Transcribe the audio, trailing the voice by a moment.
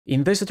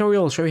In this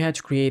tutorial, I'll show you how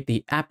to create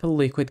the Apple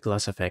Liquid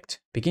Glass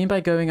effect. Begin by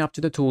going up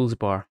to the Tools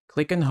bar,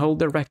 click and hold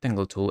the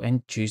Rectangle tool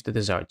and choose the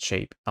desired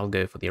shape. I'll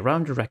go for the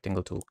Rounded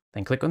Rectangle tool.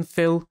 Then click on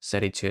Fill,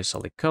 set it to a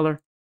solid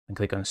color. Then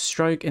click on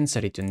Stroke and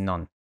set it to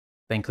None.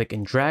 Then click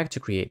and drag to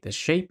create the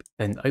shape.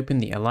 Then open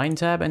the Align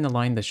tab and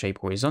align the shape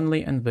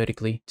horizontally and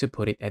vertically to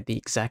put it at the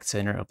exact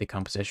center of the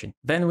composition.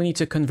 Then we need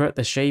to convert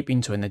the shape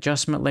into an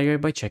adjustment layer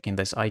by checking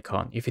this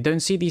icon. If you don't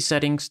see these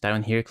settings,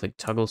 down here click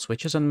Toggle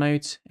Switches on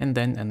Modes and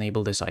then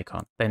enable this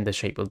icon. Then the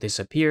shape will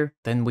disappear.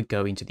 Then we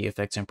go into the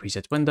Effects and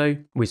Presets window.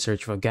 We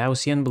search for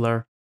Gaussian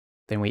Blur.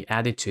 Then we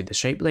add it to the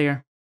shape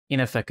layer. In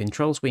Effect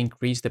Controls, we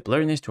increase the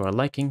blurriness to our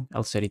liking.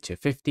 I'll set it to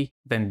 50.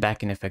 Then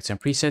back in Effects and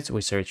Presets,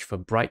 we search for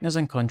Brightness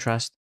and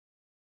Contrast.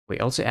 We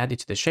also add it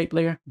to the shape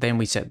layer. Then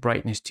we set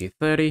brightness to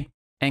 30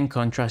 and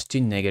contrast to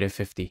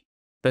 -50.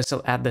 This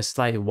will add the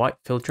slight white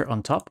filter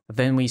on top.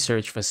 Then we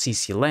search for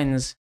CC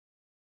lens.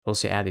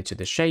 Also add it to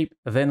the shape.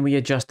 Then we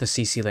adjust the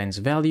CC lens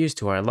values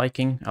to our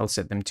liking. I'll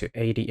set them to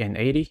 80 and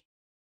 80.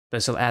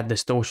 This will add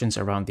distortions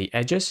around the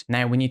edges.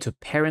 Now we need to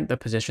parent the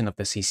position of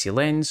the CC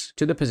lens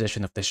to the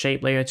position of the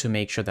shape layer to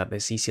make sure that the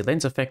CC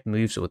lens effect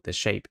moves with the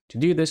shape. To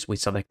do this, we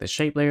select the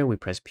shape layer, we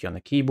press P on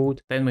the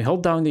keyboard, then we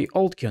hold down the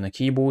Alt key on the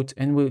keyboard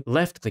and we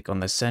left click on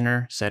the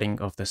center setting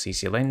of the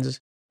CC lens.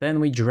 Then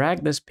we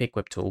drag this pick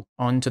whip tool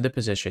onto the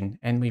position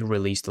and we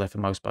release the left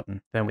mouse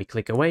button. Then we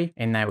click away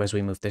and now as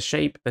we move the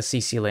shape, the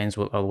CC lens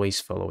will always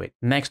follow it.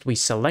 Next, we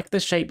select the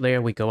shape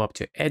layer, we go up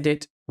to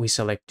Edit, we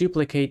select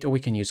Duplicate, or we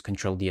can use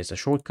Ctrl D as a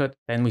shortcut.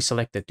 Then we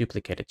select the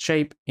duplicated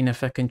shape. In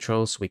Effect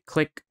Controls, we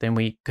click, then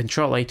we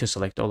Ctrl A to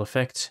select all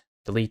effects,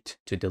 Delete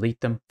to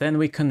delete them. Then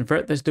we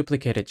convert this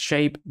duplicated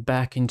shape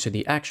back into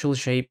the actual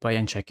shape by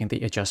unchecking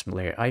the adjustment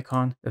layer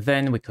icon.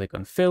 Then we click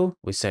on Fill,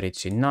 we set it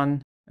to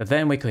None.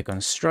 Then we click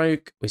on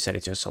Stroke, we set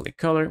it to a solid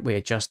color, we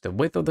adjust the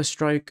width of the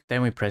stroke,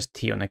 then we press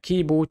T on the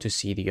keyboard to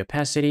see the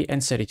opacity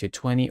and set it to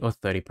 20 or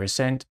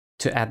 30%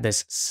 to add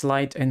this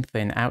slight and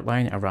thin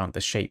outline around the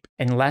shape.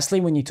 And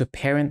lastly, we need to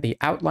parent the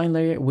outline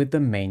layer with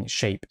the main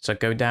shape. So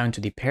go down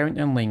to the Parent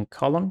and Link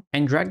column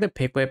and drag the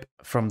pick whip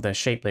from the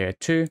shape layer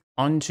 2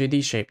 onto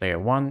the shape layer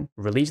 1,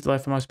 release the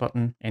left mouse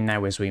button, and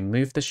now as we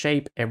move the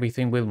shape,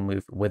 everything will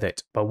move with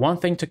it. But one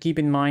thing to keep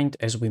in mind,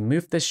 as we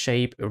move the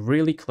shape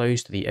really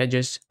close to the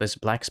edges, this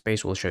black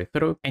space will show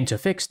through, and to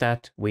fix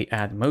that, we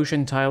add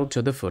Motion Tile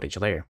to the footage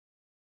layer.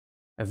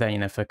 Then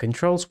in Effect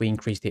Controls, we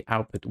increase the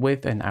output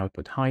width and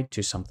output height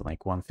to something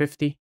like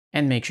 150,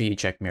 and make sure you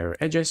check Mirror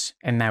Edges,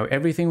 and now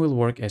everything will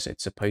work as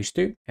it's supposed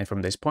to, and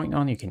from this point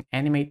on, you can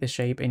animate the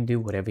shape and do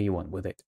whatever you want with it.